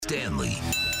Stanley.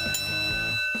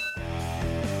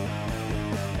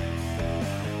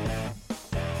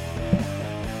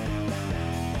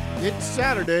 It's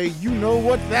Saturday. You know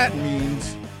what that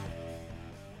means.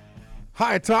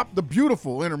 High atop the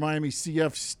beautiful Inter Miami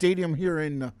CF Stadium here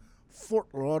in Fort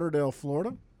Lauderdale,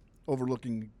 Florida,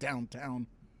 overlooking downtown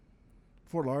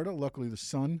Fort Lauderdale. Luckily, the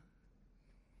sun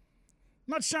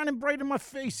not shining bright in my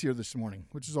face here this morning,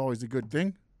 which is always a good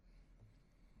thing.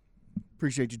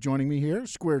 Appreciate you joining me here.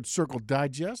 Squared Circle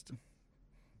Digest.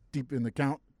 Deep in the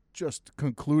Count just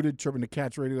concluded. Chirping the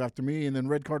Cats Radio after me, and then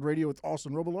Red Card Radio with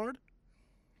Austin Robillard.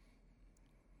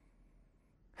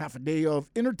 Half a day of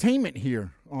entertainment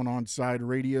here on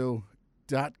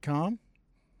OnSideRadio.com.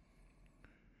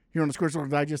 Here on the Squared Circle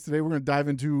Digest today, we're going to dive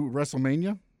into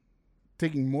WrestleMania,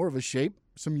 taking more of a shape,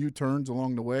 some U-turns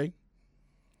along the way,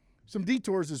 some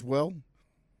detours as well.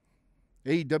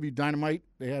 AEW Dynamite,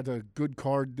 they had a good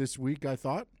card this week, I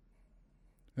thought.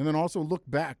 And then also look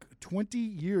back 20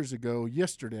 years ago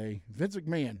yesterday, Vince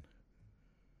McMahon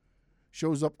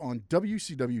shows up on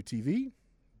WCW TV,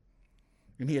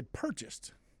 and he had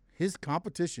purchased his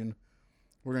competition.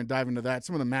 We're going to dive into that.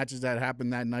 Some of the matches that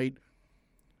happened that night.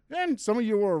 And some of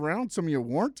you were around, some of you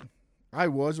weren't. I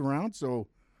was around, so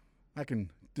I can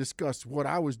discuss what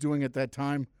I was doing at that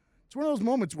time. It's one of those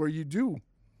moments where you do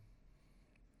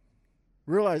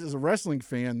realize as a wrestling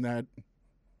fan that,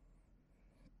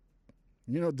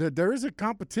 you know, there is a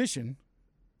competition.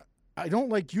 I don't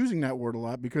like using that word a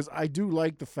lot because I do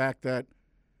like the fact that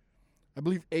I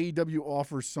believe AEW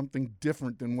offers something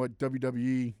different than what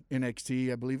WWE,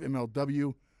 NXT, I believe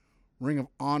MLW, Ring of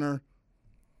Honor,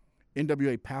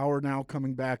 NWA Power now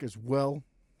coming back as well.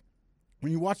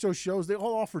 When you watch those shows, they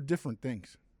all offer different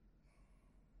things.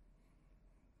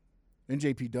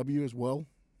 NJPW as well.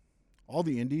 All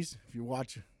the indies, if you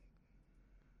watch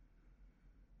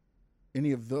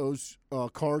any of those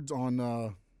cards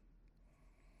on,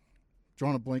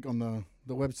 drawing a blank on the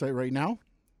website right now.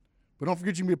 But don't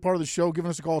forget you can be a part of the show. Giving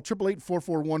us a call,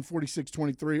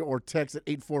 888-441-4623, or text at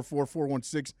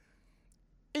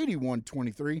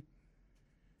 844-416-8123.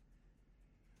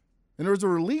 And there was a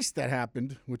release that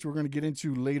happened, which we're going to get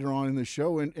into later on in the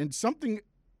show, and something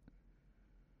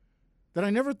that I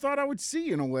never thought I would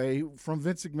see in a way from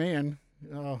Vince McMahon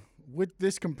with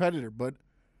this competitor. But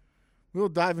we'll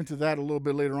dive into that a little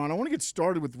bit later on. I want to get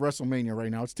started with WrestleMania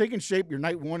right now. It's taking shape. Your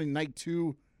night one and night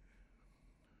two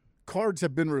cards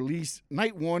have been released.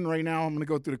 Night one right now, I'm going to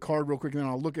go through the card real quick, and then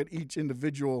I'll look at each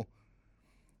individual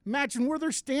match and where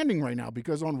they're standing right now.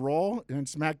 Because on Raw and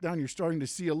SmackDown, you're starting to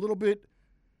see a little bit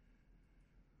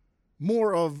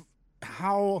more of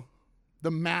how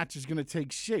the match is going to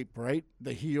take shape, right?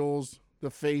 The heels,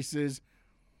 the faces.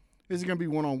 Is it going to be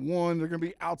one-on-one? They're going to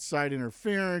be outside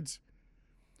interference.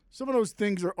 Some of those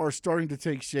things are starting to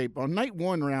take shape. On night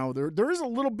one now, there is a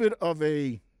little bit of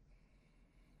a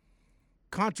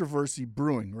controversy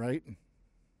brewing, right?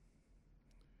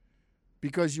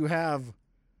 Because you have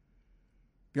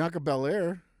Bianca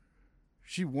Belair.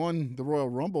 She won the Royal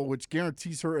Rumble, which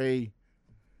guarantees her a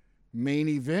main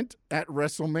event at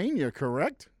WrestleMania,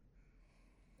 correct?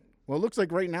 Well, it looks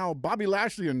like right now Bobby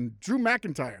Lashley and Drew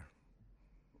McIntyre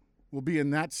will be in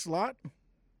that slot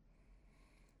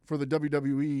for the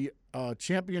WWE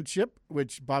Championship,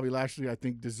 which Bobby Lashley, I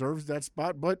think, deserves that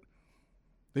spot. But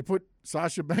they put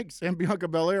Sasha Banks and Bianca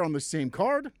Belair on the same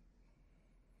card.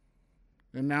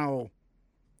 And now,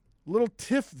 little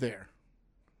tiff there.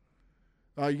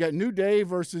 You got New Day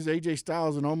versus AJ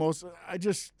Styles and Omos. I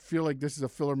just feel like this is a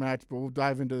filler match, but we'll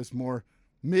dive into this more.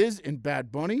 Miz and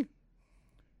Bad Bunny.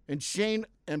 And Shane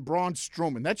and Braun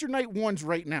Strowman. That's your night ones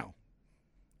right now,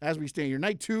 as we stand. Your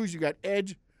night twos, you got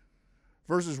Edge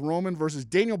versus Roman versus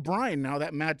Daniel Bryan. Now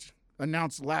that match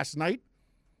announced last night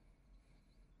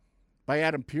by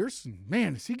Adam Pearce.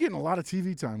 Man, is he getting a lot of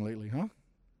TV time lately, huh?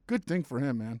 Good thing for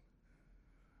him, man.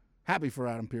 Happy for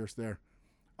Adam Pearce there.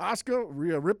 Asuka,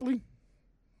 Rhea Ripley.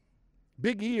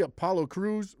 Big E, Apollo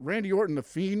Crews. Randy Orton, The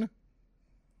Fiend.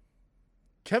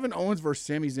 Kevin Owens versus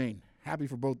Sami Zayn. Happy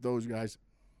for both those guys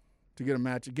to get a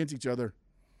match against each other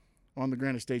on the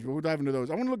grandest stage. But we'll dive into those.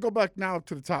 I want to go back now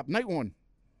to the top. Night one.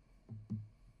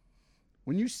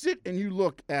 When you sit and you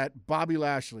look at Bobby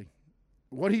Lashley,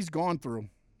 what he's gone through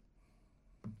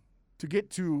to get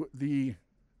to the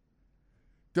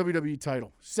WWE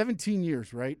title. 17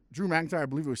 years, right? Drew McIntyre, I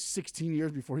believe it was 16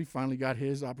 years before he finally got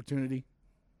his opportunity.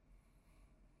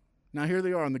 Now here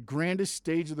they are on the grandest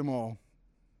stage of them all,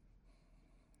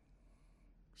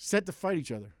 set to fight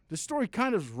each other. The story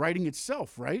kind of is writing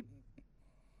itself, right?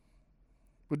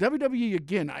 But WWE,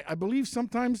 again, I believe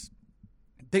sometimes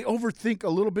they overthink a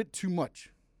little bit too much.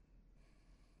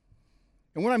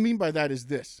 And what I mean by that is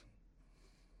this.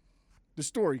 The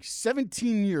story,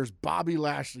 17 years, Bobby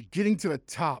Lashley getting to the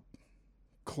top,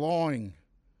 clawing.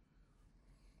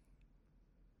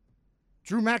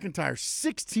 Drew McIntyre,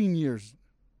 16 years,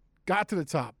 got to the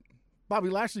top. Bobby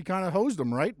Lashley kind of hosed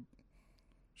him, right?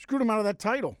 Screwed him out of that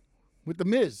title with The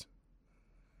Miz.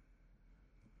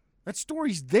 That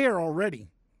story's there already.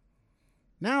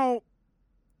 Now,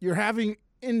 you're having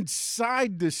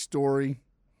inside this story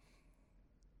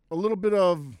a little bit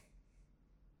of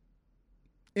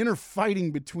inner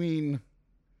fighting between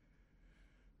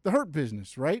the Hurt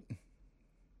Business, right?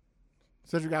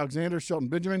 Cedric Alexander, Shelton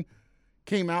Benjamin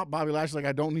came out. Bobby Lashley like,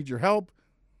 I don't need your help.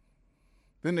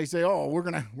 Then they say, oh, we're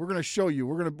gonna show you.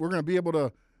 We're gonna be able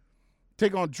to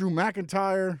take on Drew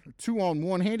McIntyre,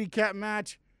 2-on-1 handicap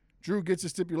match. Drew gets a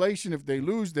stipulation. If they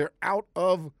lose, they're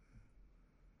barred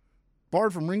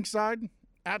from ringside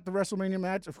at the WrestleMania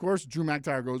match. Of course, Drew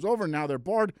McIntyre goes over. Now they're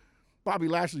barred. Bobby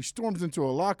Lashley storms into a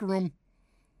locker room,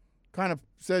 kind of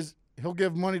says he'll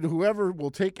give money to whoever will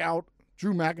take out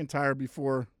Drew McIntyre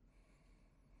before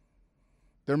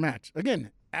their match.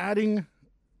 Again, adding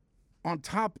on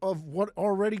top of what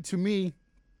already, to me,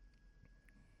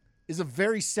 is a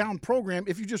very sound program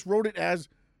if you just wrote it as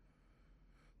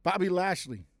Bobby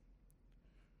Lashley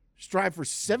strive for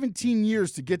 17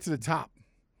 years to get to the top.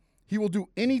 He will do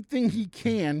anything he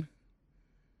can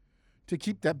to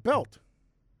keep that belt.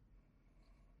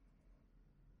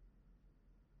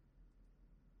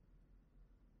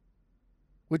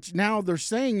 Which now they're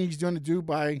saying he's going to do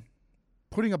by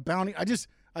putting a bounty.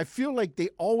 I feel like they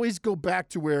always go back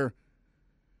to where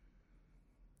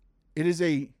it is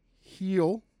a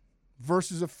heel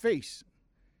versus a face.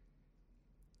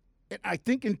 And I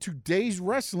think in today's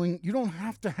wrestling, you don't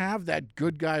have to have that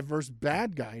good guy versus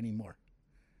bad guy anymore.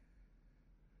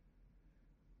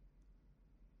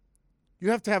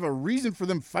 You have to have a reason for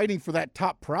them fighting for that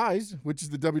top prize, which is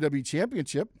the WWE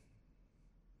Championship.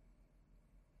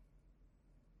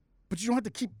 But you don't have to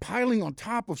keep piling on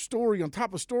top of story, on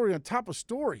top of story, on top of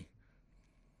story,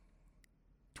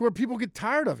 to where people get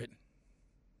tired of it.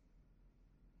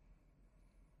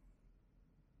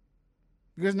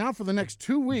 Because now for the next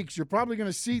 2 weeks, you're probably going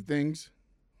to see things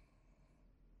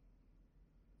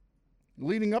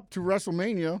leading up to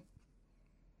WrestleMania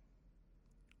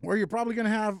where you're probably going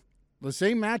to have the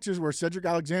same matches where Cedric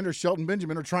Alexander, Shelton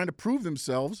Benjamin are trying to prove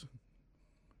themselves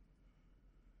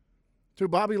to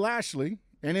Bobby Lashley,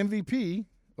 an MVP,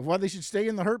 of why they should stay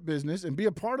in the Hurt Business and be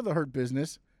a part of the Hurt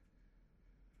Business.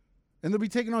 And they'll be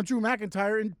taking on Drew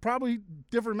McIntyre in probably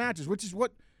different matches, which is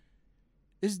what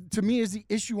is, to me, is the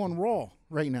issue on Raw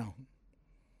right now.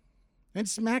 And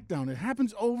SmackDown. It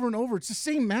happens over and over. It's the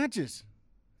same matches.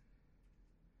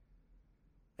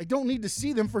 I don't need to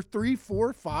see them for 3,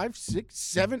 4, 5, 6,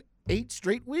 7, 8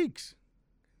 straight weeks.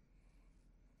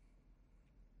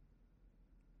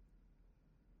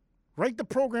 Write the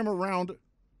program around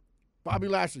Bobby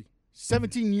Lashley.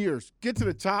 17 years. Get to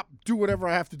the top. Do whatever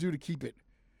I have to do to keep it.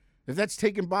 If that's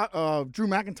taking Drew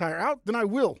McIntyre out, then I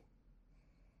will.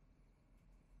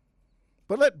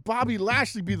 But let Bobby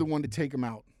Lashley be the one to take him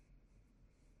out.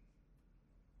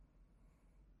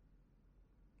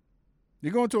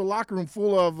 You go into a locker room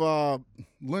full of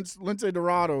Lince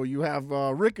Dorado. You have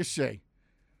Ricochet.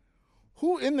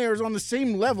 Who in there is on the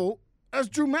same level as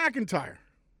Drew McIntyre?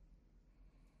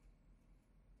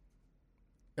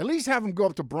 At least have him go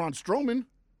up to Braun Strowman.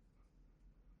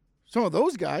 Some of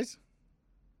those guys.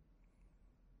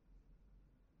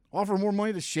 Offer more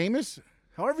money to Sheamus.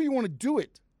 However you want to do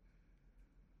it.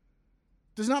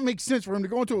 Does not make sense for him to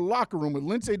go into a locker room with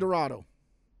Lince Dorado,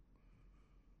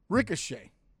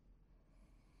 Ricochet,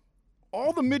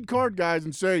 all the mid-card guys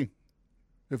and say,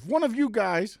 if one of you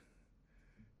guys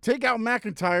take out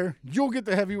McIntyre, you'll get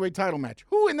the heavyweight title match.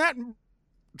 Who in that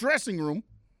dressing room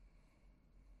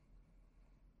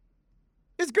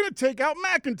is going to take out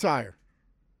McIntyre?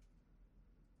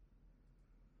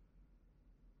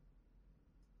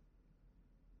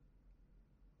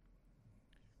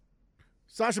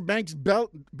 Sasha Banks,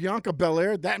 Bianca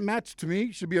Belair, that match to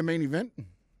me should be a main event.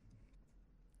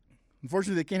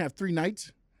 Unfortunately, they can't have 3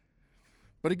 nights.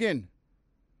 But again,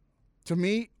 to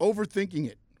me, overthinking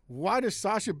it. Why does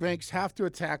Sasha Banks have to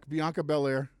attack Bianca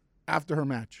Belair after her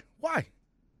match? Why?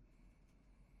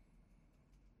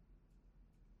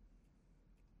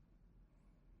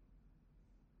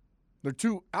 They're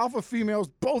 2 alpha females,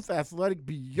 both athletic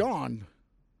beyond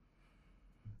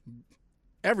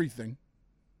everything.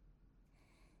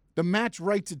 The match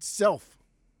writes itself.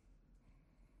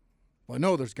 Well,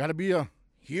 no, there's got to be a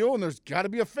heel and there's got to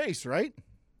be a face, right?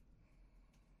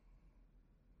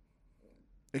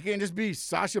 It can't just be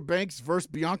Sasha Banks versus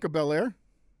Bianca Belair.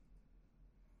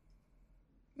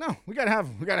 No, we gotta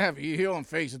have heel and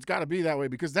face. It's got to be that way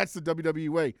because that's the WWE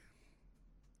way.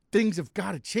 Things have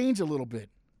got to change a little bit.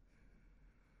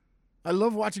 I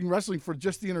love watching wrestling for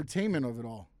just the entertainment of it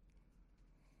all.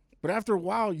 But after a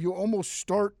while, you almost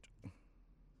start.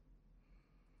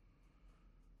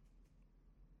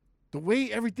 The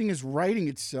way everything is writing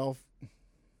itself,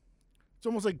 it's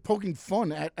almost like poking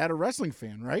fun at a wrestling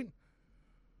fan, right?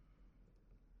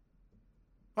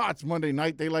 Oh, it's Monday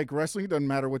night. They like wrestling. It doesn't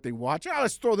matter what they watch.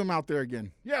 Let's throw them out there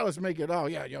again. Yeah, let's make it. Oh,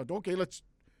 yeah. Okay, let's.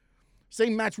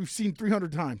 Same match we've seen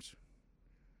 300 times.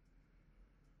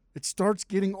 It starts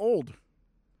getting old.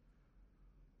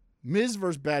 Miz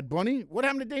versus Bad Bunny. What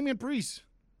happened to Damian Priest?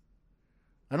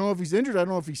 I don't know if he's injured. I don't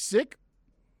know if he's sick.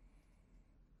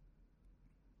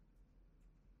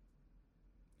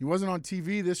 He wasn't on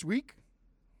TV this week.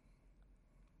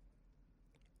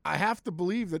 I have to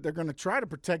believe that they're going to try to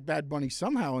protect Bad Bunny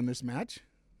somehow in this match.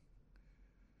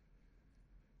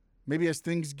 Maybe as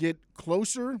things get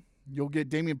closer, you'll get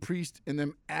Damian Priest and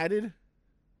them added.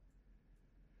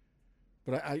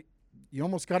 But you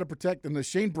almost got to protect. And the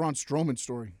Shane Braun Strowman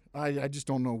story, I just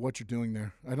don't know what you're doing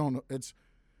there. I don't know. It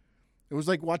was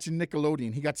like watching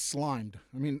Nickelodeon. He got slimed.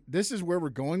 I mean, this is where we're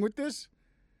going with this.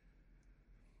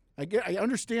 I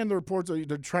understand the reports.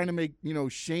 They're trying to make,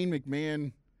 Shane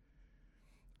McMahon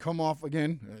come off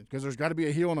again, because there's got to be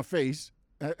a heel and a face,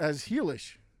 as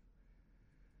heelish.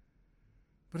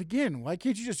 But again, why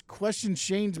can't you just question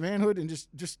Shane's manhood and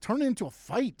just turn it into a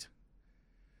fight?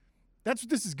 That's what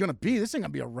this is going to be. This ain't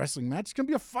going to be a wrestling match. It's going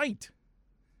to be a fight.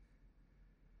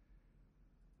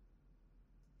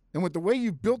 And with the way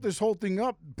you built this whole thing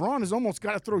up, Braun has almost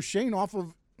got to throw Shane off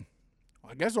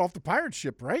the pirate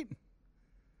ship, right?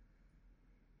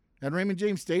 At Raymond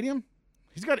James Stadium.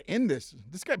 He's got to end this.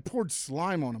 This guy poured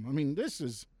slime on him. I mean,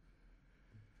 it's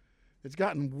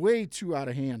gotten way too out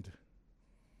of hand.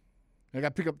 I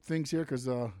got to pick up things here because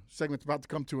the segment's about to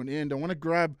come to an end. I want to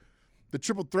grab the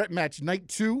triple threat match, night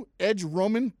 2, Edge,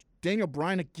 Roman, Daniel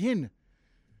Bryan again.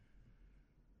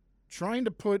 Trying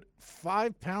to put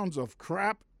 10 pounds of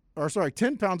crap in a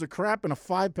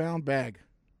 5-pound bag.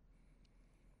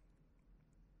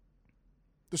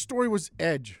 The story was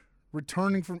Edge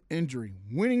returning from injury,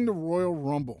 winning the Royal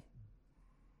Rumble.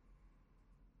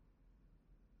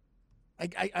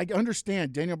 I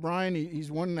understand Daniel Bryan,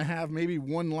 he's one and a half, maybe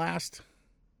one last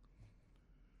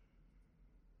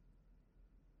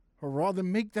hurrah.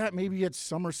 Then make that maybe at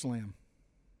SummerSlam.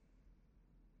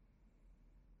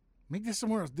 Make this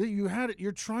somewhere else. You had it.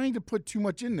 You're trying to put too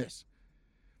much in this.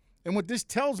 And what this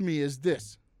tells me is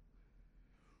this.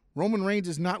 Roman Reigns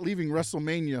is not leaving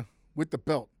WrestleMania with the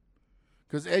belt.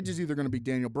 Because Edge is either going to beat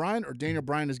Daniel Bryan or Daniel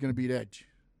Bryan is going to beat Edge.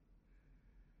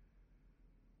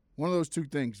 One of those two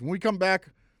things. When we come back,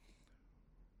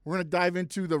 we're going to dive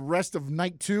into the rest of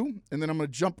night 2, and then I'm going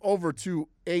to jump over to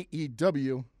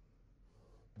AEW.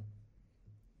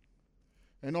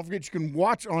 And don't forget, you can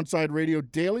watch Onside Radio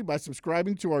daily by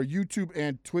subscribing to our YouTube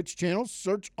and Twitch channels.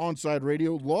 Search Onside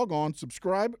Radio, log on,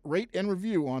 subscribe, rate, and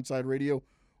review Onside Radio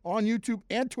on YouTube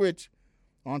and Twitch.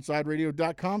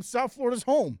 OnsideRadio.com, South Florida's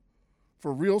home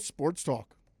for real sports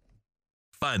talk.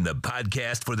 Find the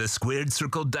podcast for the Squared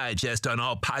Circle Digest on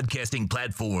all podcasting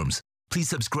platforms. Please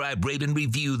subscribe, rate, and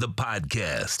review the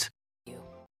podcast.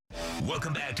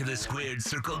 Welcome back to the Squared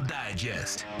Circle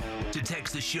Digest. To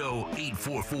text the show,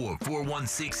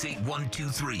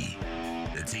 844-416-8123.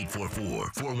 That's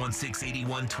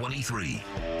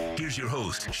 844-416-8123. Here's your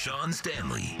host, Sean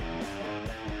Stanley.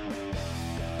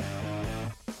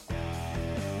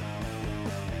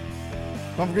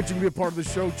 Don't forget you can be a part of the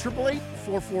show,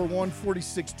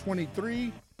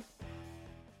 888-441-4623.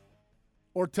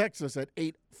 Or text us at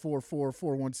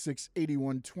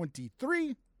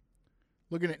 844-416-8123.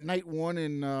 Looking at night 1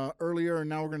 and earlier, and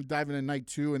now we're going to dive into night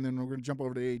 2, and then we're going to jump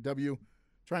over to AEW.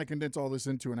 Trying to condense all this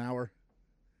into an hour.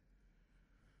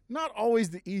 Not always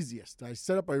the easiest. I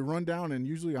set up a rundown, and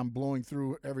usually I'm blowing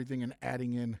through everything and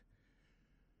adding in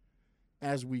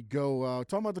as we go.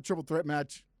 Talking about the triple threat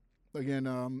match, again,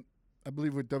 I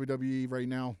believe with WWE right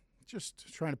now,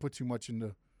 just trying to put too much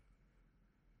into.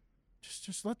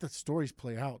 Just let the stories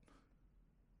play out.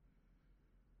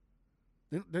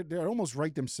 They almost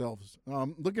write themselves.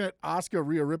 Looking at Asuka,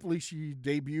 Rhea Ripley, she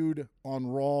debuted on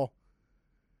Raw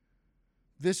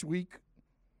this week.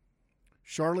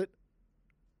 Charlotte,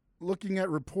 looking at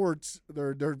reports,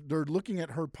 they're looking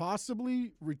at her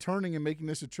possibly returning and making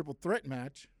this a triple threat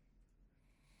match,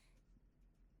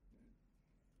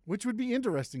 which would be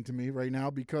interesting to me right now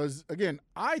because, again,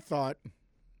 I thought,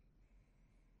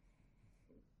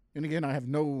 and again, I have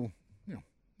no,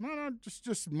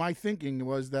 just my thinking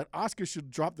was that Asuka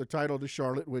should drop the title to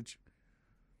Charlotte, which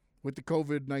with the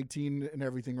COVID-19 and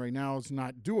everything right now, it's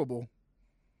not doable.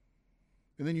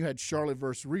 And then you had Charlotte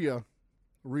versus Rhea.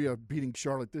 Rhea beating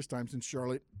Charlotte this time since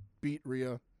Charlotte beat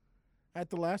Rhea at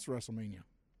the last WrestleMania.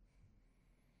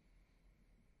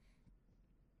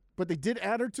 But they did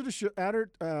add her to the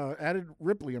added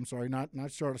Ripley. I'm sorry, not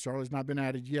Charlotte. Charlotte's not been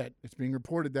added yet. It's being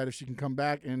reported that if she can come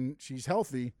back and she's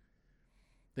healthy,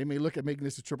 they may look at making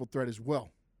this a triple threat as well.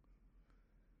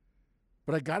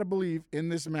 But I got to believe in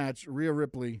this match, Rhea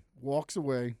Ripley walks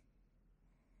away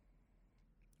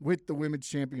with the Women's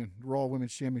Champion, Raw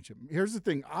Women's Championship. Here's the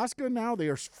thing. Asuka now, they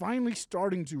are finally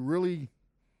starting to really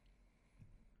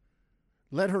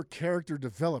let her character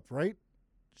develop, right?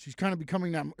 She's kind of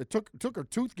becoming that. It took her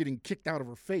tooth getting kicked out of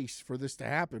her face for this to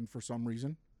happen for some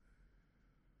reason.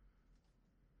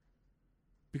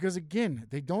 Because, again,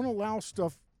 they don't allow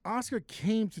stuff. Asuka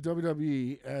came to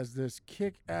WWE as this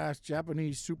kick-ass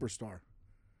Japanese superstar.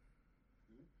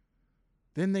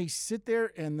 Then they sit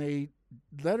there and they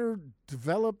let her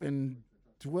develop and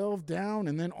delve down,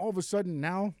 and then all of a sudden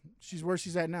now she's where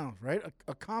she's at now, right?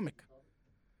 A comic.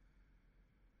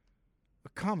 A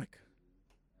comic.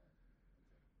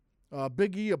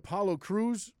 Big E, Apollo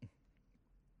Crews.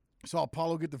 Saw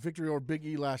Apollo get the victory over Big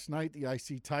E last night, the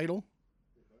IC title.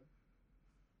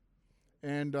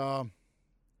 And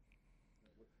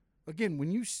again, when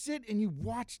you sit and you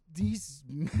watch these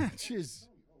matches,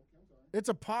 it's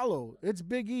Apollo, it's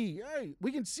Big E. Hey,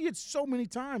 we can see it so many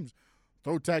times.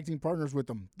 Throw tag team partners with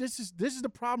them. This is the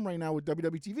problem right now with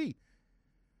WWTV.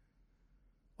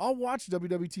 I'll watch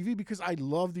WWTV because I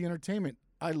love the entertainment.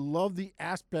 I love the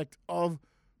aspect of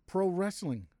pro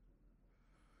wrestling.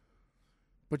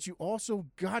 But you also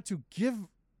got to give.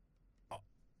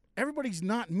 Everybody's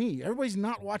not me. Everybody's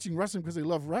not watching wrestling because they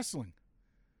love wrestling.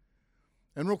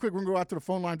 And real quick, we're going to go out to the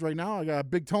phone lines right now. I got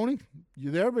Big Tony.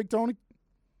 You there, Big Tony?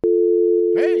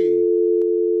 Hey.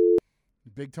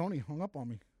 Big Tony hung up on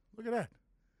me. Look at that.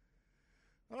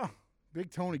 Oh,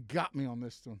 Big Tony got me on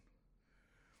this one.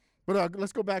 But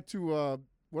let's go back to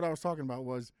what I was talking about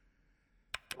was.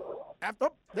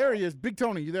 There he is. Big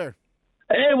Tony, you there?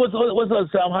 Hey, what's up,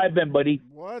 Sam? How you been, buddy?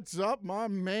 What's up, my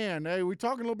man? Hey, we're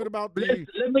talking a little bit about the.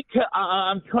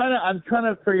 I'm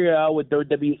trying to figure out with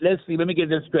WWE. Let's see. Let me get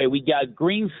this straight. We got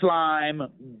Green Slime,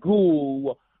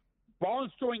 Ghoul,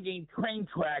 Barnstorming getting train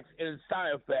tracks and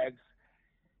side effects,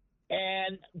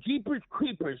 and Jeepers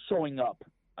Creepers showing up.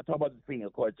 I talk about the thing,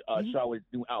 of course. Charlotte's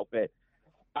new outfit.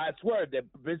 I swear that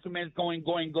Vince McMahon's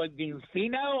going getting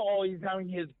senile, or he's having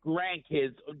his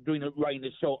grandkids writing the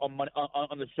show on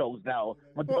the shows now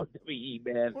on WWE,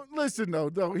 man. Well, listen though,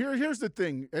 here's the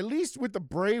thing. At least with the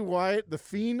Bray Wyatt, the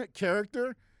Fiend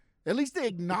character, at least they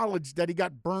acknowledged that he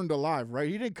got burned alive, right?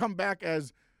 He didn't come back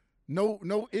as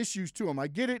no issues to him. I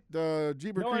get it, the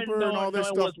Jeeper Creeper and all this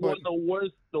stuff. It was one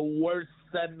of the worst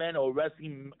segment or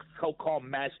wrestling so-called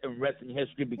match in wrestling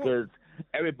history because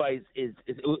everybody's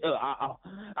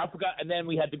I forgot. And then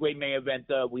we had the great main event.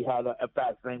 We had a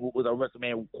fast thing with a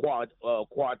WrestleMania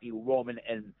quality Roman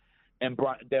and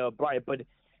Bryan. But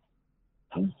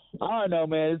I don't know,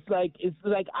 man. It's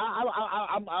like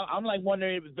I'm like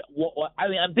wondering.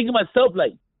 I'm thinking to myself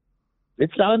like.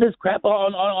 It's selling this crap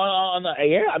on the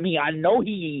air. I mean, I know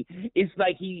it's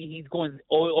like he's going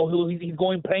he's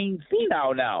going plain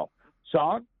senile now.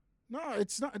 Sean? No,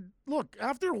 it's not. Look,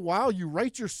 after a while, you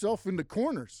write yourself into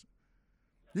corners.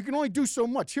 You can only do so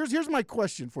much. Here's my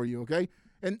question for you, okay?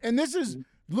 And this is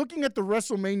looking at the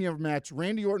WrestleMania match,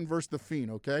 Randy Orton versus The Fiend,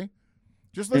 okay?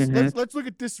 Just let's look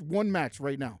at this one match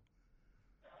right now.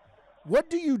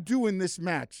 What do you do in this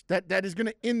match that is going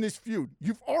to end this feud?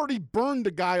 You've already burned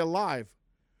the guy alive.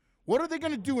 What are they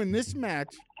going to do in this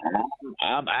match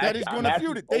that is going to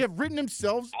feud it? They have written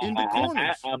themselves into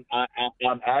corners.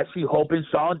 I'm actually hoping,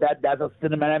 Sean, that's a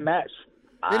cinematic match.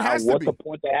 It has to be. What's the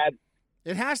point to have?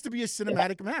 It has to be a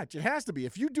cinematic match. It has to be.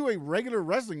 If you do a regular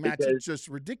wrestling match, it's just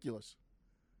ridiculous.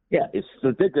 Yeah, it's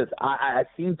ridiculous. I've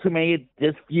seen too many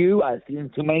this few. I've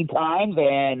seen too many times,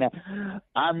 and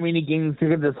I'm really getting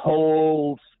sick of this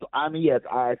whole. I mean, yes,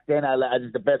 I understand.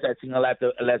 It's the best I've seen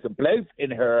Alexa Bliss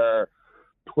in her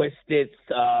twisted,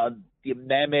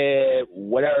 dynamic,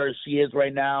 whatever she is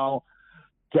right now,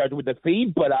 charged with the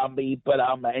Fiend. But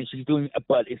and she's doing.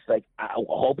 But it's like I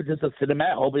hope it's just a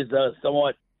cinematic. I hope it's a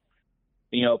somewhat,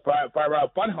 Fire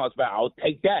Out Funhouse. But I'll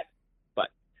take that.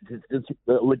 It's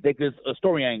a ridiculous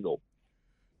story angle.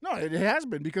 No, it has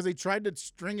been because they tried to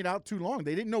string it out too long.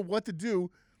 They didn't know what to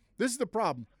do. This is the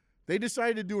problem. They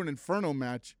decided to do an Inferno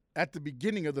match at the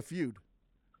beginning of the feud,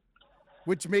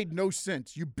 which made no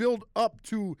sense. You build up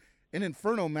to an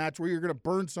Inferno match where you're going to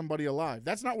burn somebody alive.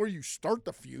 That's not where you start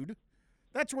the feud.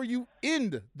 That's where you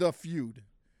end the feud.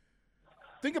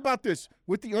 think about this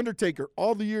with The Undertaker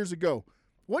all the years ago.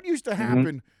 What used to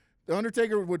happen? The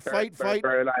Undertaker would fight. Buried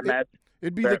alive match.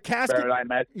 It'd be the casket. Buried alive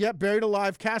match. Yeah, buried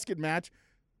alive casket match.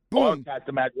 Or Boom.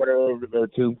 casket match, whatever,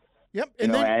 two. Yep.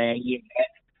 And then he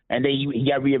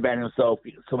got reinvented himself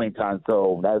so many times.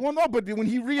 So that's well, no, but when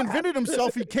he reinvented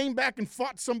himself, he came back and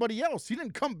fought somebody else. He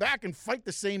didn't come back and fight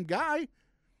the same guy.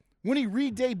 When he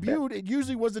re-debuted, it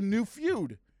usually was a new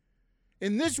feud.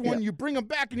 In this one, you bring him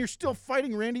back and you're still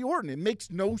fighting Randy Orton. It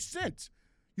makes no sense.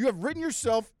 You have written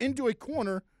yourself into a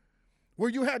corner where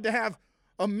you had to have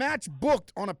a match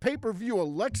booked on a pay-per-view,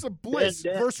 Alexa Bliss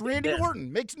versus Randy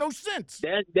Orton. Makes no sense.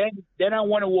 Then I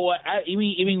wonder, well,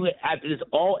 even after this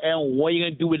all end, what are you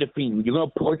gonna do with the Fiend? You're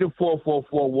gonna push him for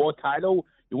a world title.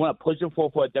 You want to push him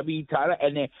for a WWE title,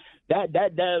 and then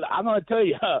that I'm gonna tell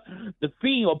you, the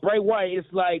Fiend or Bray Wyatt is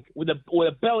like with a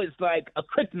belt, it's like a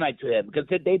kryptonite to him because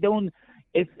they don't.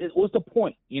 What's the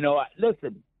point?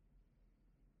 Listen.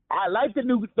 I like the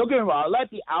new. Don't get me wrong. I like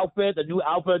the outfit, the new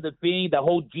outfit of the Fiend, the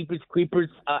whole Jeepers Creepers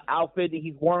outfit that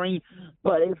he's wearing.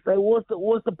 But it's like, what's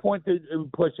the point to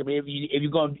push him if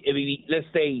you're going let's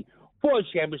say for a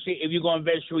championship if you're going to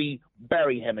eventually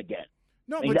bury him again?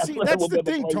 No, but see, that's the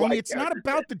thing, Tony. It's not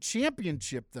about the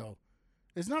championship, though.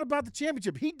 It's not about the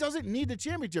championship. He doesn't need the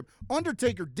championship.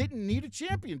 Undertaker didn't need a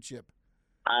championship.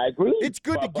 I agree. It's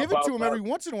good to give it to him every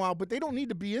once in a while, but they don't need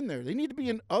to be in there. They need to be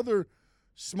in other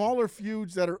smaller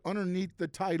feuds that are underneath the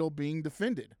title being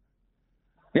defended.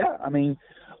 Yeah, I mean,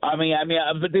 I'm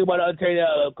thinking about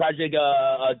Project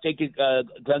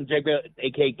Glenn Jacob,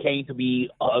 a.k.a. Kane, to be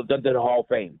done to the Hall of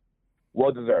Fame.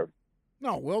 Well deserved.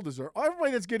 No, well deserved.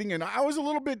 Everybody that's getting in. I was a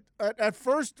little bit at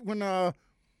first when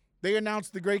they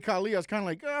announced the Great Khali. I was kind of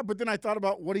like, but then I thought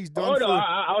about what he's done. Oh no,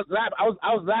 I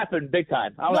was laughing big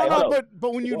time.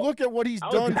 But when you look at what he's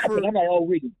done for, I'm like, oh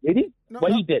really? Did he?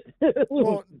 He did.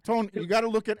 Well, Tony, you got to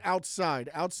look at outside.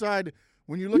 Outside,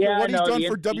 when you look at what he's done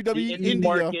for WWE India,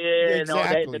 market and all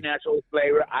that, the natural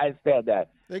flavor, I understand that.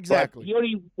 Exactly.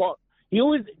 But he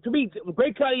always, to me,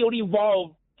 Great Khali only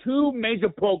involved two major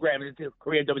programs in his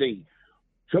career in WWE.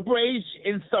 Triple H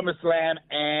in SummerSlam,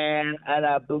 and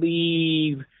I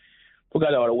believe,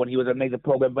 forgot the other one. He was a major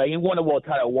program, but he won a world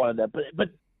title, one of them. But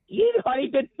he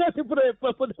did nothing for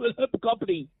the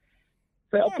company.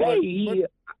 So, okay,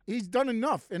 he's done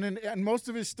enough, and most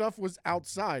of his stuff was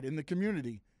outside in the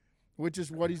community, which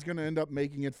is what he's going to end up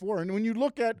making it for. And when you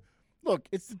look,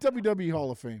 it's the WWE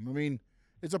Hall of Fame. I mean,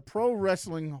 it's a pro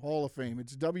wrestling Hall of Fame.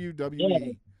 It's WWE.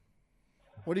 Yeah.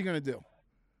 What are you going to do?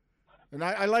 And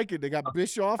I like it. They got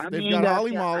Bischoff. They've got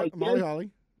Molly Holly.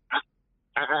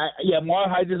 Yeah, Molly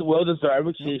Holly is well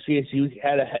deserved. She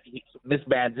had a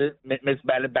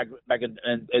misbanded back in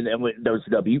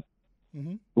WCW.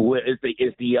 Mm-hmm.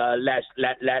 It's the last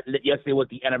yesterday was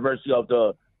the anniversary of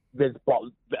the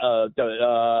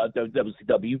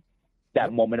WCW.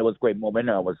 That moment, it was a great moment.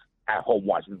 I was at home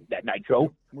watching that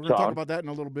Nitro. We're gonna talk about that in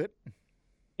a little bit.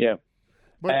 Yeah,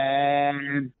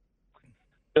 and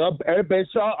Eric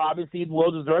Bischoff obviously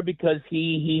well deserved because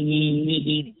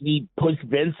he pushed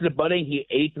Vince to the button. He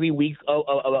 83 weeks of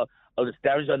the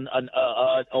established on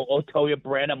Otoya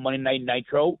brand on Monday Night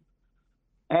Nitro.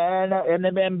 And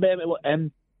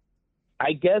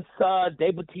I guess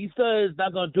Dave Bautista is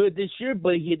not going to do it this year,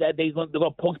 but they're going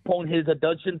to postpone his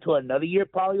induction to another year,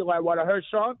 probably. Like what I heard,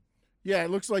 Sean. Yeah,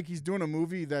 it looks like he's doing a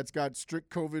movie that's got strict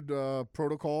COVID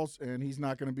protocols, and he's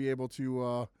not going to be able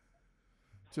to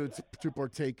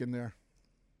partake in there.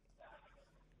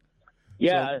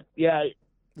 Yeah, so, yeah.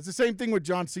 It's the same thing with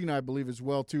John Cena, I believe, as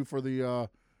well, too, for the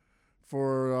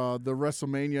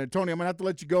WrestleMania. Tony, I'm going to have to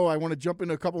let you go. I want to jump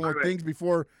into a couple more things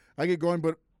before I get going,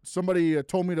 but somebody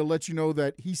told me to let you know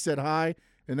that he said hi,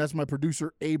 and that's my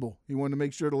producer, Abel. He wanted to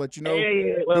make sure to let you know.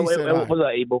 Yeah. What's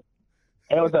up, Abel?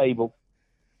 Hey, what's up, Abel?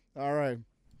 All right.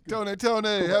 Tony,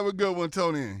 have a good one,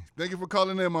 Tony. Thank you for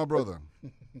calling in, my brother.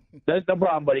 That's no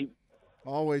problem, buddy.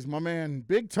 Always, my man,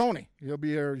 Big Tony. He'll be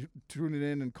here tuning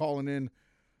in and calling in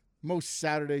most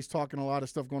Saturdays, talking a lot of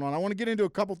stuff going on. I want to get into a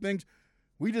couple things.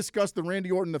 We discussed the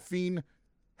Randy Orton, The Fiend.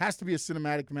 Has to be a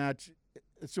cinematic match.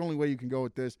 It's the only way you can go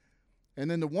with this. And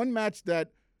then the one match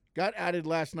that got added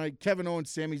last night, Kevin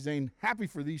Owens, Sami Zayn. Happy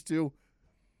for these two.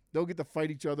 They'll get to fight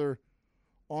each other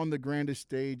on the grandest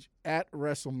stage at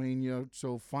WrestleMania.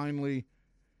 So finally,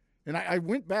 and I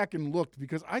went back and looked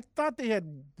because I thought they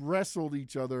had wrestled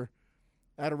each other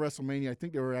at a WrestleMania. I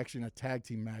think they were actually in a tag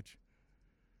team match.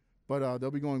 But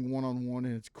they'll be going one-on-one,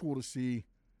 and it's cool to see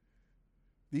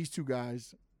these two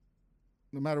guys,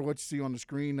 no matter what you see on the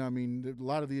screen. I mean, a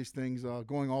lot of these things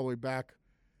going all the way back,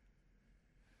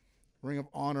 Ring of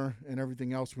Honor and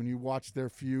everything else, when you watch their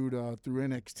feud through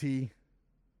NXT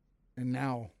and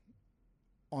now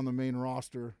on the main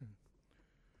roster,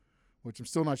 which I'm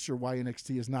still not sure why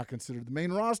NXT is not considered the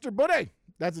main roster. But, hey,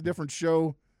 that's a different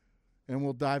show, and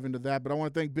we'll dive into that. But I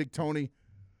want to thank Big Tony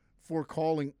for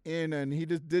calling in, and he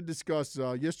did discuss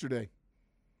yesterday.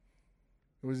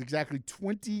 It was exactly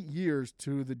 20 years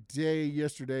to the day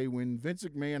yesterday when Vince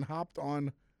McMahon hopped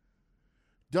on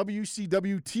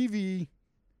WCW TV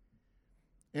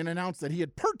and announced that he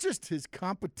had purchased his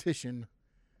competition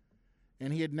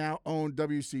and he had now owned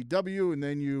WCW. And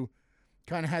then you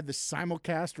kind of had the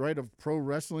simulcast, right, of pro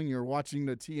wrestling. You're watching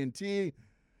the TNT,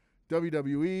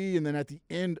 WWE, and then at the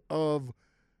end of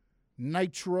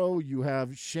Nitro, you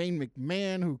have Shane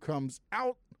McMahon who comes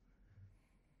out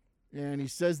and he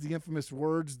says the infamous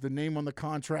words. The name on the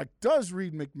contract does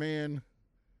read McMahon,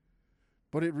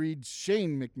 but it reads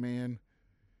Shane McMahon.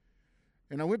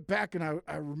 And I went back and I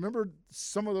remembered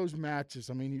some of those matches.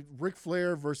 I mean, Ric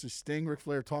Flair versus Sting. Ric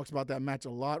Flair talks about that match a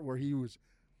lot, where he was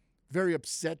very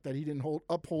upset that he didn't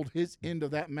uphold his end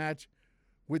of that match,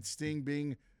 with Sting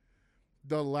being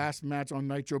the last match on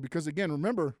Nitro. Because, again,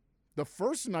 remember, the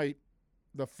first match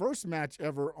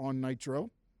ever on Nitro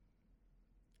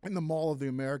in the Mall of the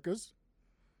Americas,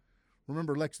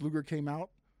 remember Lex Luger came out,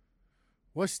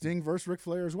 was Sting versus Ric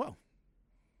Flair as well.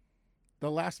 The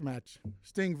last match,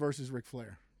 Sting versus Ric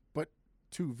Flair, but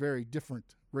two very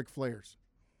different Ric Flairs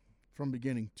from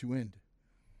beginning to end.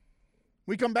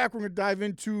 We come back, we're going to dive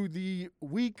into the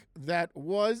week that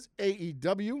was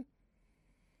AEW,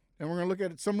 and we're going to look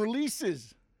at some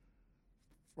releases,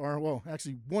 or, well,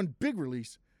 actually one big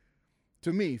release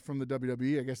to me from the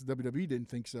WWE. I guess the WWE didn't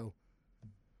think so.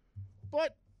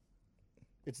 But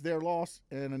it's their loss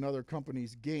and another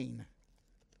company's gain.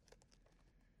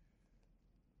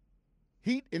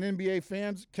 Heat and NBA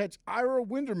fans, catch Ira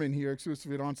Winderman here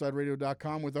exclusively at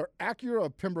OnSideRadio.com with our Acura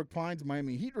of Pembroke Pines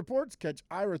Miami Heat reports. Catch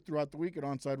Ira throughout the week at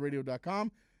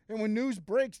OnSideRadio.com. And when news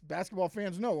breaks, basketball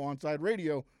fans know Onside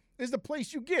Radio is the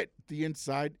place you get the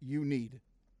insight you need.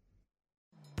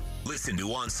 Listen to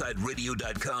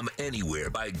OnSideRadio.com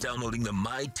anywhere by downloading the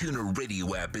MyTuner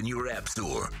Radio app in your app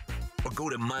store. Or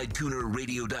go to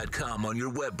MyTunerRadio.com on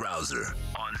your web browser.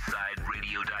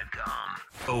 OnSideRadio.com.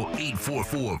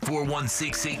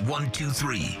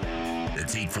 844-416-8123.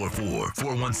 That's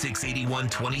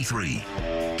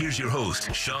 844-416-8123. Here's your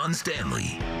host, Sean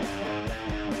Stanley.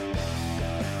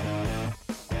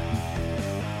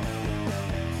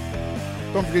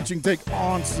 Don't forget you can take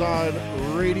Onside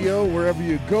Radio wherever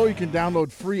you go. You can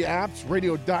download free apps,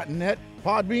 radio.net,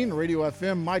 Podbean, Radio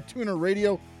FM, MyTuner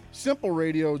Radio, Simple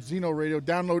Radio, Zeno Radio.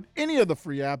 Download any of the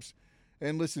free apps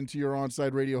and listen to your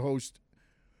Onside Radio host.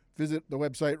 Visit the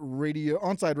website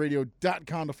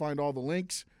onsideradio.com to find all the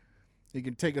links. You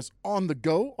can take us on the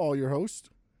go, all your hosts.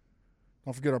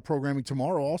 Don't forget our programming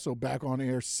tomorrow, also back on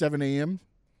air 7 a.m.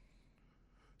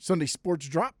 Sunday Sports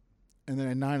Drop. And then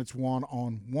at 9, it's Juan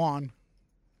on Juan.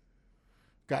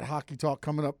 Got Hockey Talk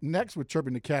coming up next with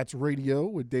Chirping the Cats Radio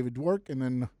with David Dwork. And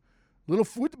then Little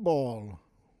Football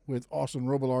with Austin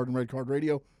Robillard and Red Card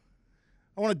Radio.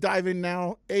 I want to dive in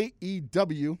now.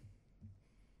 AEW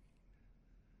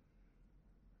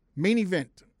main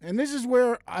event. And this is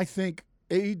where I think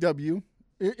AEW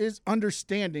is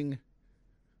understanding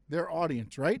their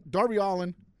audience, right? Darby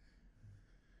Allin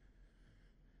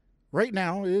right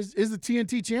now is the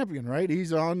TNT champion, right?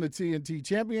 He's on the TNT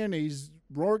champion. He's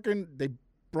working. They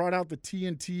brought out the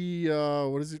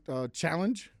TNT,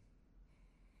 challenge.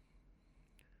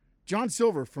 John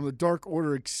Silver from the Dark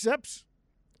Order accepts,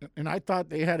 and I thought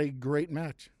they had a great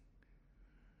match.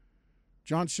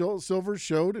 John Silver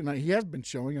showed, and he has been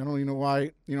showing. I don't even know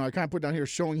why. I kind of put down here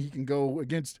showing he can go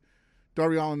against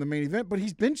Darby Allin in the main event, but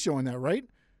he's been showing that, right?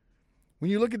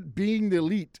 When you look at Being the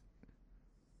Elite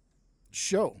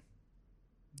show,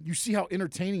 you see how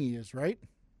entertaining he is, right?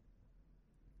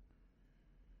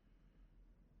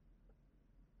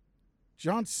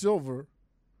 John Silver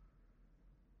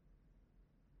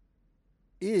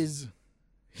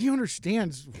he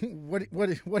understands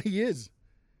what he is.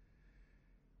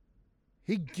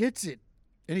 He gets it,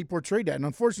 and he portrayed that. And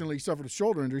unfortunately, he suffered a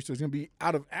shoulder injury, so he's going to be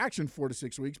out of action 4 to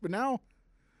 6 weeks. But now,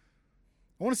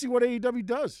 I want to see what AEW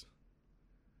does,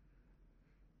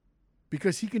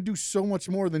 because he can do so much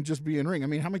more than just be in ring. I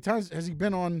mean, how many times has he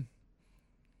been on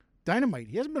Dynamite?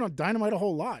 He hasn't been on Dynamite a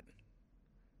whole lot.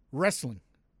 Wrestling.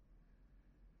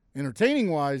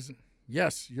 Entertaining-wise,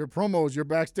 yes, your promos, your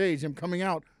backstage, him coming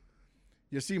out,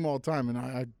 you see him all the time,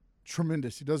 and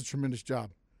tremendous. He does a tremendous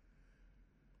job.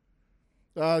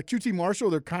 QT Marshall,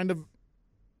 they're kind of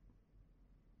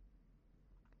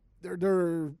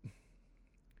they're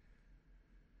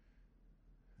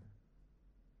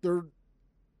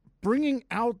bringing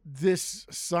out this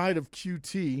side of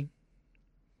QT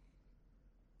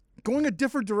going a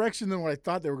different direction than what I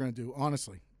thought they were going to do,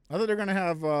 honestly. I thought they were going to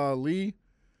have Lee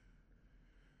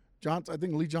Johnson. I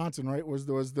think Lee Johnson, right, was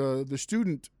the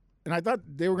student. And I thought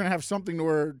they were going to have something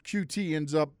where QT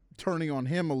ends up turning on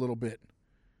him a little bit.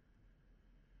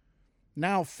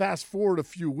 Now, fast forward a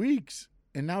few weeks,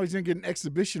 and now he's going to get an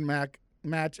exhibition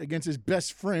match against his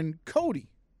best friend, Cody.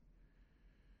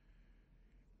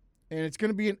 And it's going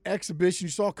to be an exhibition.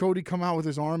 You saw Cody come out with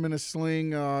his arm in a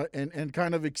sling and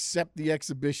kind of accept the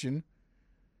exhibition.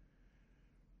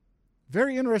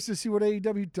 Very interested to see what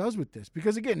AEW does with this.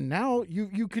 Because, again, now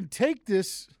you can take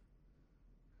this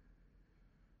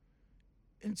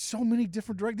in so many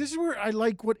different directions. This is where I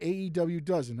like what AEW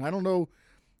does. And I don't know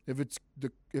if it's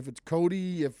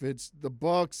Cody, if it's the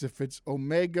Bucks, if it's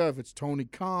Omega, if it's Tony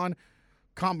Khan,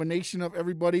 combination of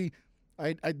everybody.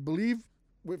 I believe,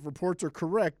 if reports are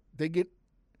correct, they get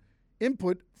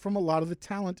input from a lot of the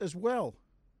talent as well.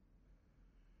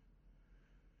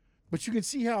 But you can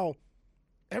see how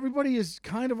everybody is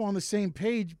kind of on the same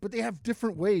page, but they have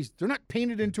different ways. They're not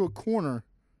painted into a corner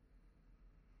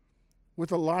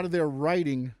with a lot of their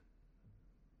writing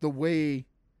the way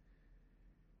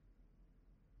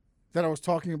that I was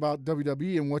talking about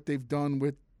WWE and what they've done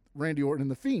with Randy Orton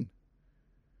and The Fiend.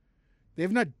 They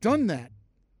have not done that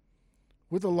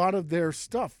with a lot of their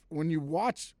stuff. When you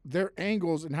watch their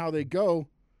angles and how they go,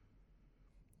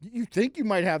 you think you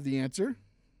might have the answer,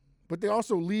 but they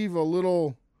also leave a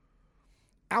little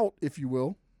out, if you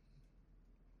will,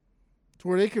 to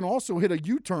where they can also hit a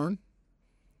U-turn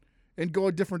and go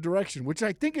a different direction, which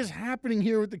I think is happening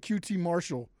here with the QT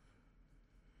Marshall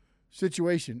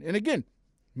situation. And again,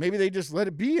 maybe they just let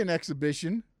it be an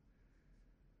exhibition,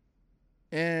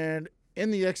 and in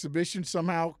the exhibition,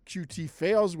 somehow QT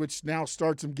fails, which now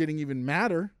starts him getting even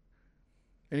madder,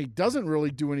 and he doesn't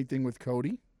really do anything with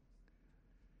Cody.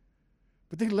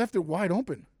 But they left it wide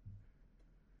open.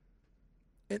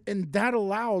 And that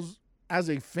allows, as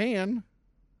a fan,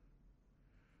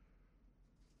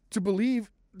 to believe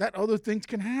that other things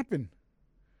can happen.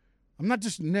 I'm not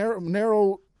just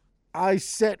narrow eyes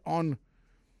set on,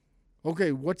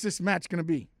 okay, what's this match going to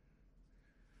be?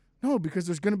 No, because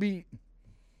there's going to be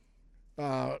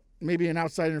maybe an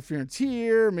outside interference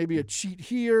here, maybe a cheat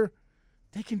here.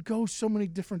 They can go so many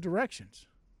different directions.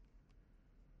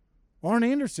 Arn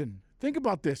Anderson, think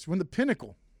about this. When the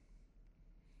Pinnacle,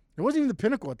 it wasn't even the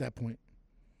Pinnacle at that point.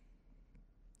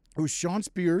 It was Shawn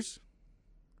Spears,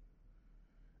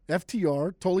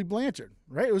 FTR, Tully Blanchard,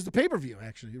 right? It was the pay-per-view,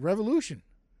 actually, Revolution.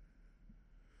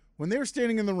 When they were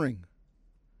standing in the ring,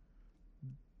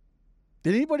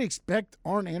 did anybody expect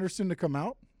Arn Anderson to come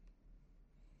out?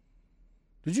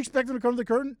 Did you expect him to come to the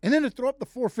curtain? And then to throw up the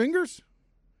four fingers?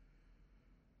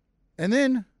 And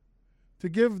then to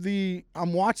give the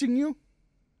 "I'm watching you"?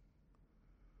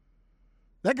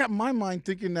 That got my mind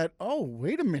thinking that, oh,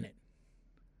 wait a minute.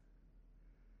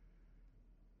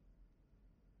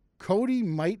 Cody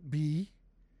might be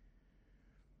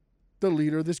the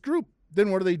leader of this group. Then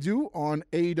what do they do on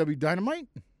AEW Dynamite?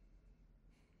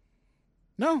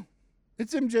 No,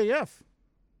 it's MJF.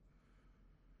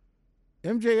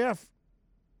 MJF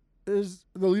is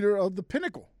the leader of the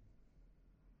Pinnacle.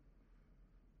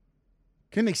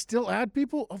 Can they still add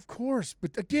people? Of course.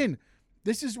 But again,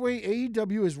 this is where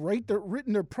AEW has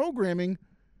written their programming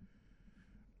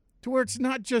to where it's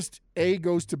not just A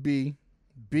goes to B,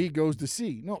 B goes to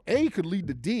C. No, A could lead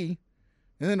to D,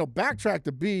 and then they'll backtrack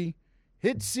to B,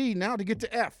 hit C now to get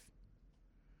to F.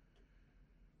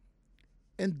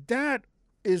 And that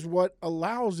is what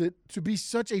allows it to be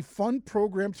such a fun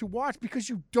program to watch, because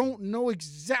you don't know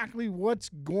exactly what's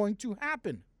going to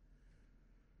happen.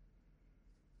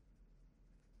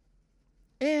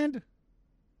 And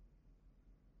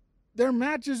their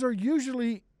matches are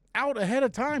usually out ahead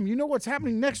of time. You know what's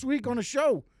happening next week on a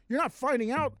show. You're not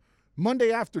finding out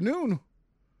Monday afternoon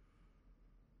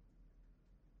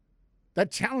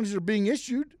that challenges are being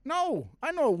issued. No,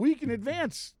 I know a week in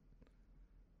advance.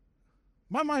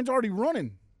 My mind's already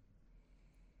running.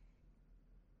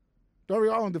 Darby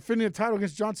Allin defending the title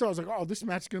against John Cena. I was like, oh, this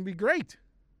match is going to be great.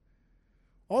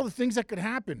 All the things that could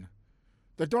happen.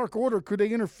 The Dark Order, could they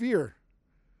interfere?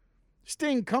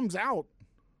 Sting comes out.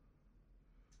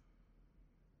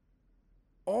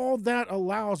 All that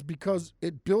allows, because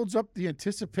it builds up the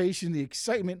anticipation, the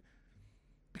excitement,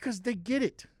 because they get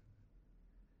it.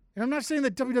 And I'm not saying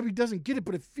that WWE doesn't get it,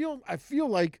 but I feel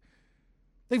like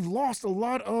they've lost a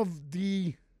lot of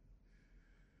the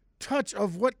touch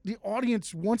of what the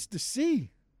audience wants to see.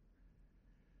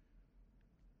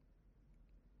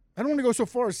 I don't want to go so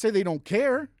far as say they don't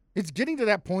care. It's getting to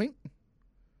that point.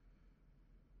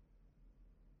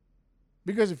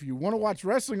 Because if you want to watch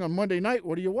wrestling on Monday night,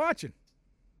 what are you watching?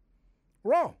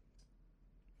 Raw.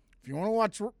 If you want to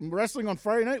watch wrestling on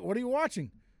Friday night, what are you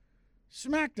watching?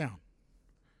 SmackDown.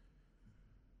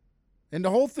 And the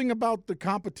whole thing about the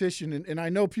competition, and I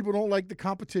know people don't like the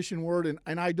competition word,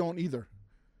 and I don't either.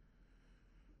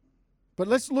 But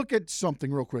let's look at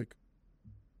something real quick.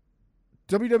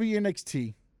 WWE NXT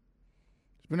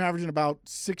has been averaging about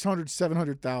 600,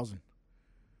 700,000.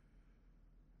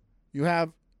 You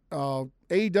have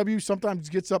AEW sometimes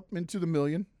gets up into the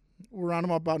million. We're around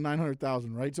about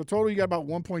 900,000, right? So total you got about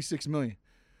 1.6 million.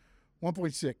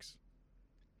 1.6.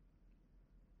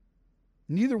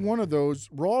 Neither one of those.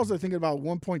 Raw's, I think, at about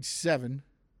 1.7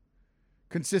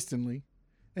 consistently.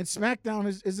 And SmackDown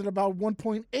is at about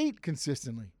 1.8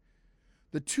 consistently.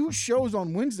 The two shows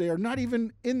on Wednesday are not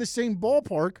even in the same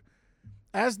ballpark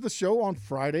as the show on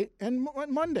Friday and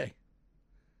Monday.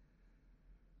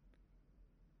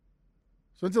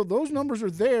 So until those numbers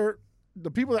are there,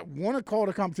 the people that want to call it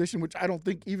a competition, which I don't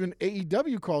think even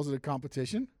AEW calls it a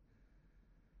competition,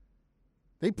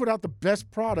 they put out the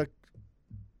best product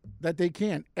that they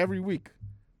can every week.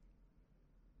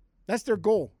 That's their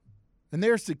goal. And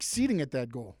they're succeeding at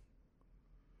that goal,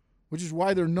 which is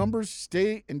why their numbers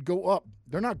stay and go up.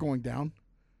 They're not going down.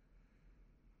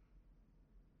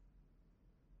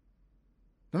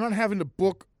 They're not having to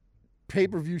book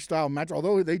pay-per-view style match,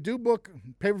 although they do book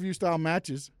pay-per-view style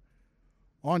matches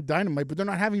on Dynamite, but they're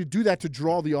not having to do that to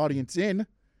draw the audience in,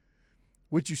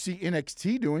 which you see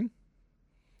NXT doing.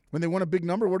 When they want a big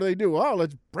number, what do? Oh,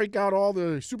 let's break out all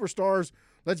the superstars.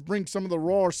 Let's bring some of the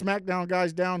Raw or SmackDown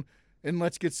guys down, and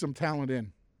let's get some talent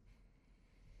in.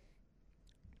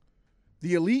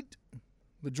 The Elite,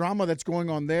 the drama that's going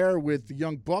on there with the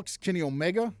Young Bucks, Kenny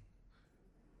Omega.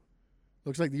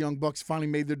 Looks like the Young Bucks finally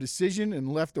made their decision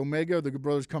and left Omega. The Good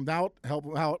Brothers come out,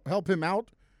 help him out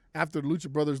after the Lucha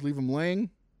Brothers leave him laying.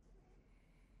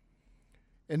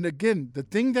 And again, the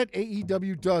thing that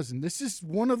AEW does, and this is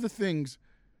one of the things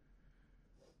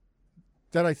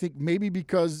that I think maybe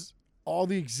because all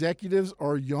the executives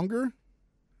are younger,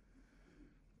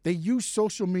 they use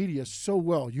social media so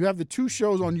well. You have the two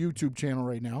shows on YouTube channel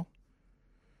right now,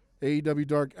 AEW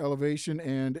Dark Elevation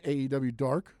and AEW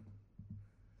Dark.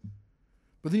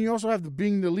 But then you also have the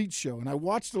Being the Elite show, and I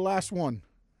watched the last one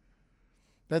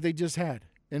that they just had.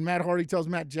 And Matt Hardy tells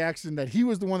Matt Jackson that he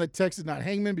was the one that texted, not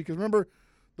Hangman, because remember,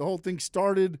 the whole thing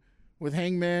started with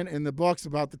Hangman and the Bucks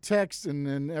about the text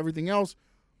and everything else.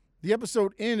 The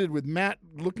episode ended with Matt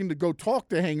looking to go talk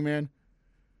to Hangman,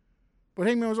 but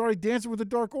Hangman was already dancing with the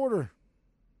Dark Order.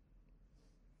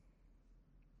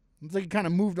 It's like he kind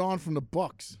of moved on from the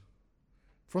Bucks,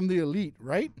 from the Elite,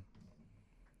 right?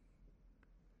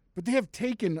 But they have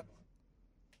taken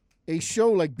a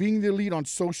show like Being the Elite on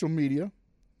social media,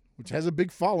 which has a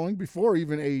big following before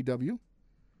even AEW,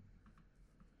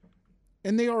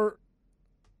 and they are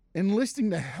enlisting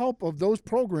the help of those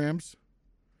programs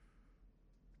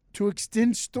to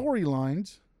extend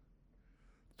storylines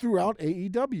throughout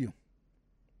AEW.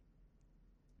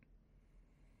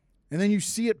 And then you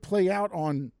see it play out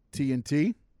on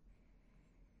TNT,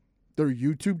 their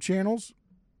YouTube channels.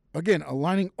 Again,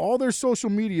 aligning all their social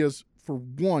medias for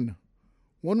one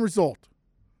result.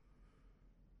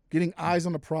 Getting eyes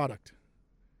on the product.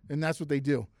 And that's what they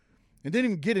do. And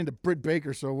didn't even get into Britt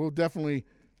Baker, so we'll definitely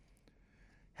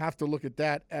have to look at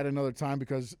that at another time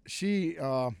because she...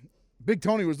 Big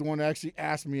Tony was the one that actually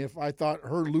asked me if I thought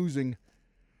her losing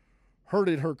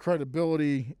hurted her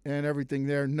credibility and everything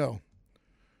there. No.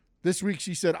 This week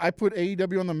she said, I put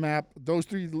AEW on the map. Those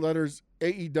three letters,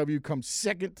 AEW, comes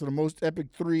second to the most epic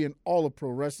three in all of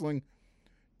pro wrestling,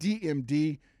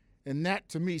 DMD. And that,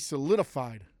 to me,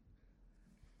 solidified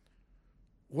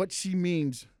what she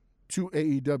means to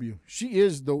AEW. She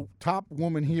is the top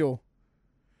woman heel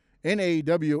in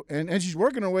AEW, and she's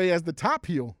working her way as the top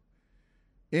heel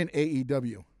in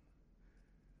AEW.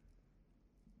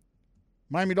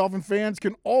 Miami Dolphin fans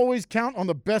can always count on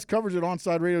the best coverage at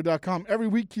OnSideRadio.com. Every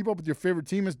week, keep up with your favorite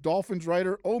team as Dolphins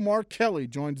writer Omar Kelly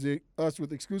joins us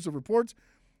with exclusive reports.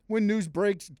 When news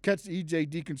breaks, catch the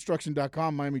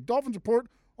EJDeconstruction.com Miami Dolphins report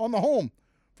on the home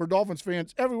for Dolphins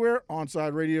fans everywhere,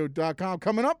 OnSideRadio.com.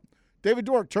 Coming up, David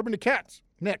Dork, Chirping the Cats,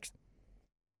 next.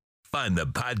 Find the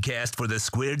podcast for the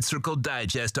Squared Circle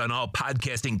Digest on all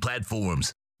podcasting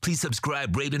platforms. Please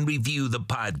subscribe, rate, and review the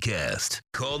podcast.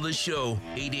 Call the show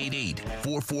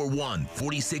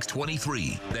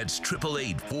 888-441-4623. That's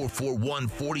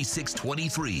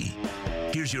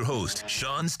 888-441-4623. Here's your host,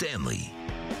 Sean Stanley.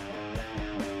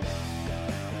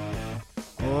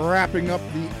 Wrapping up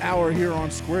the hour here on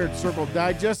Squared Circle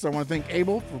Digest. I want to thank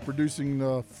Abel for producing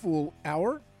the full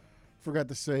hour. Forgot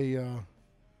to say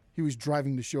he was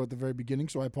driving the show at the very beginning,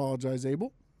 so I apologize,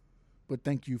 Abel. but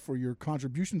thank you for your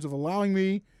contributions of allowing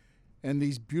me and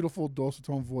these beautiful dulcet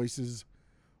tone voices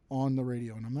on the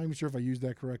radio. And I'm not even sure if I used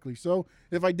that correctly. So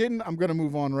if I didn't, I'm going to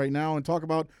move on right now and talk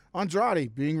about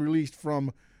Andrade being released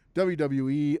from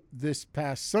WWE this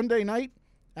past Sunday night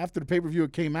after the pay-per-view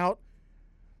came out.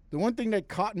 The one thing that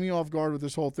caught me off guard with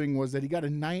this whole thing was that he got he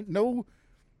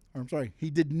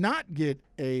did not get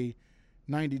a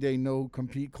 90-day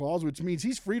no-compete clause, which means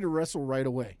he's free to wrestle right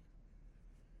away.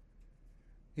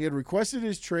 He had requested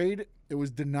his trade. It was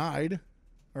denied.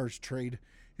 Or his trade.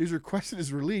 He requested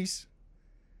his release.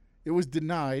 It was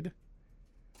denied.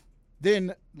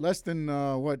 Then, less than,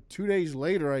 2 days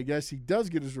later, I guess, he does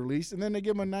get his release, and then they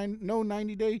give him a no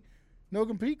 90-day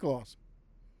no-compete clause.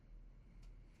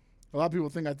 A lot of people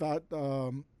think I thought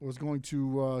was going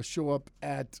to show up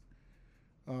at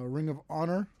Ring of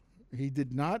Honor. He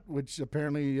did not, which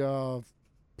apparently,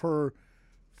 per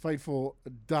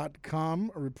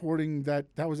Fightful.com, reporting that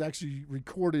was actually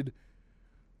recorded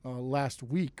last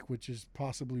week, which is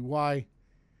possibly why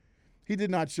he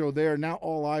did not show there. Now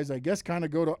all eyes, I guess, kind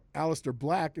of go to Aleister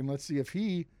Black, and let's see if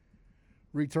he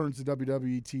returns to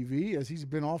WWE TV, as he's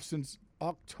been off since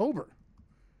October.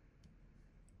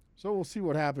 So we'll see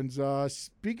what happens.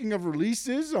 Speaking of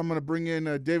releases, I'm going to bring in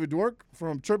David Dwork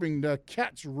from Chirping the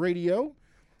Cats Radio.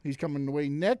 He's coming away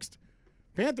next.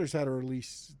 Panthers had a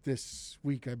release this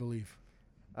week, I believe.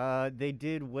 They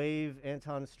did waive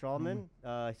Anton Strawman,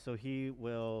 so he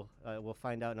will we'll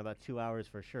find out in about 2 hours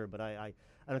for sure. But I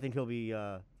don't think he'll be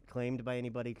claimed by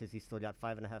anybody because he's still got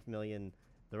 $5.5 million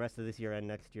the rest of this year and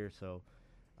next year. So,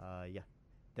 yeah,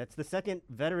 that's the second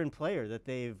veteran player that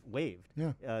they've waived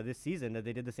this season.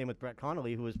 They did the same with Brett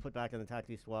Connolly, who was put back in the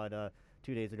taxi squad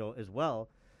 2 days ago as well.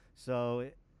 So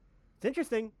it's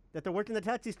interesting that they're working the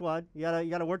taxi squad. You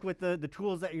gotta work with the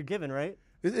tools that you're given, right?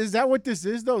 Is that what this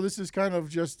is, though? This is kind of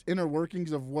just inner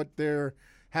workings of what they're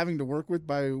having to work with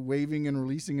by waiving and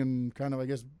releasing and kind of, I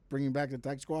guess, bringing back the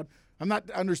tax squad. I'm not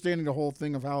understanding the whole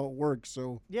thing of how it works.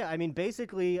 So yeah, I mean,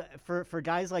 basically, for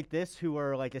guys like this who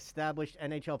are like established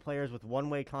NHL players with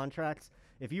one-way contracts,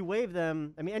 if you waive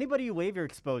them, I mean, anybody you waive, you're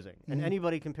exposing, and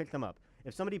anybody can pick them up.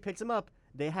 If somebody picks them up,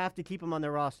 they have to keep them on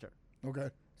their roster.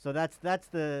 Okay. So that's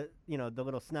the the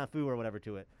little snafu or whatever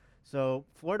to it. So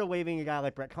Florida waiving a guy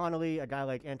like Brett Connolly, a guy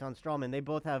like Anton Strawman, they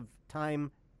both have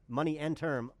time, money, and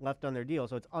term left on their deal,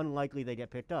 so it's unlikely they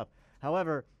get picked up.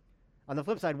 However, on the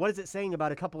flip side, what is it saying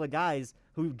about a couple of guys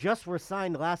who just were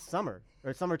signed last summer,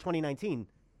 or summer 2019,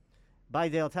 by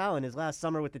Dale Talon, his last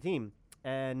summer with the team,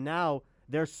 and now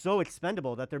they're so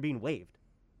expendable that they're being waived?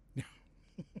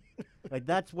 Like,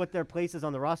 that's what their place is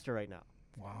on the roster right now.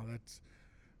 Wow, that's...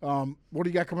 what do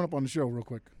you got coming up on the show real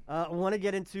quick? I want to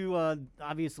get into,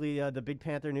 obviously, the big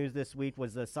Panther news this week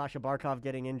was Sasha Barkov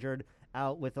getting injured,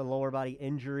 out with a lower body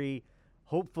injury.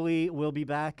 Hopefully we'll be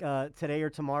back today or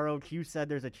tomorrow. Q said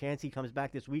there's a chance he comes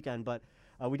back this weekend, but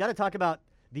we got to talk about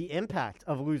the impact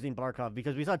of losing Barkov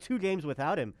because we saw 2 games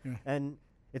without him, and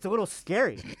it's a little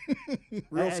scary.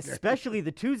 Especially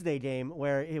the Tuesday game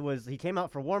where he came out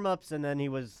for warm-ups and then he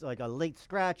was like a late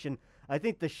scratch, and I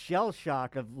think the shell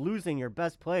shock of losing your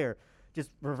best player just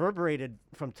reverberated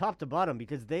from top to bottom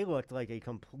because they looked like a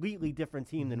completely different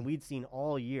team than we'd seen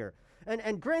all year.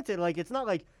 And granted, like, it's not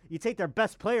like you take their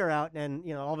best player out and,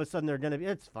 all of a sudden they're going to be,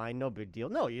 it's fine, no big deal.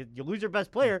 No, you lose your best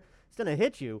player, it's going to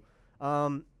hit you.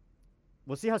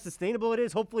 We'll see how sustainable it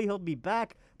is. Hopefully he'll be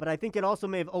back, but I think it also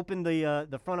may have opened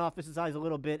the front office's eyes a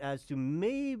little bit as to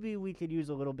maybe we could use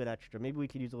a little bit extra. Maybe we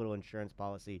could use a little insurance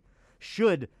policy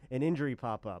should an injury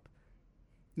pop up.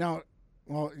 Now,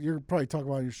 well, you're probably talking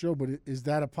about your show, but is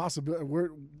that a possibility?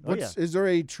 Is there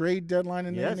a trade deadline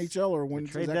in the NHL, or when the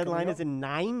trade deadline is in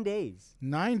 9 days?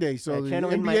 9 days. So the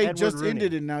NBA just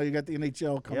ended, and now you got the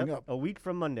NHL coming up. A week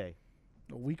from Monday.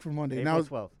 April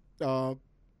 12th.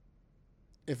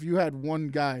 If you had one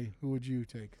guy, who would you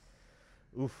take?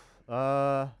 Oof.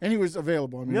 And he was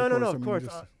available. I mean, of course.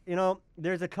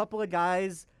 There's a couple of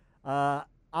guys.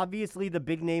 Obviously, the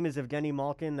big name is Evgeny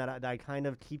Malkin that I kind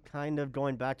of keep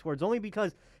going back towards, only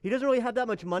because he doesn't really have that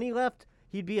much money left.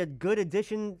 He'd be a good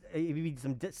addition. He'd be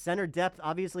some center depth.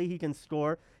 Obviously, he can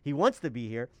score. He wants to be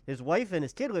here. His wife and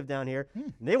his kid live down here.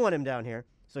 And they want him down here.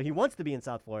 So he wants to be in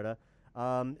South Florida.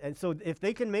 And so if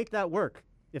they can make that work,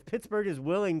 if Pittsburgh is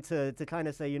willing to kind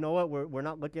of say, you know what, we're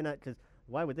not looking at, because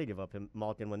why would they give up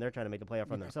Malkin when they're trying to make a playoff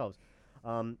run themselves?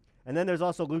 And then there's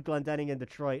also Luke Glendening in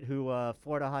Detroit, who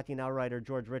Florida Hockey Now writer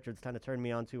George Richards kind of turned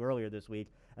me on to earlier this week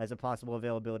as a possible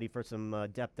availability for some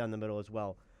depth down the middle as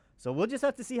well. So we'll just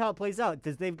have to see how it plays out,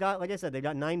 because they've got, like I said, they've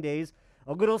got 9 days.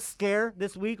 A little scare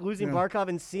this week, losing Barkov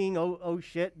and seeing, oh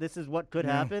shit, this is what could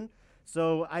happen.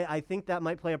 So I think that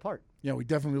might play a part. Yeah, we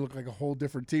definitely look like a whole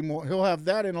different team. He'll have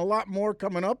that and a lot more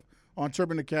coming up on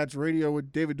Chirping the Cats Radio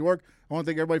with David Dwork. I want to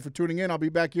thank everybody for tuning in. I'll be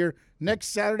back here next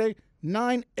Saturday,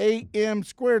 9 a.m.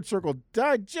 Squared Circle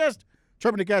Digest.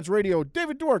 Chirping the Cats Radio,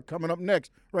 David Dwork coming up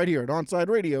next right here at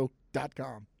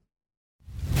OnsideRadio.com.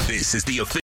 This is the official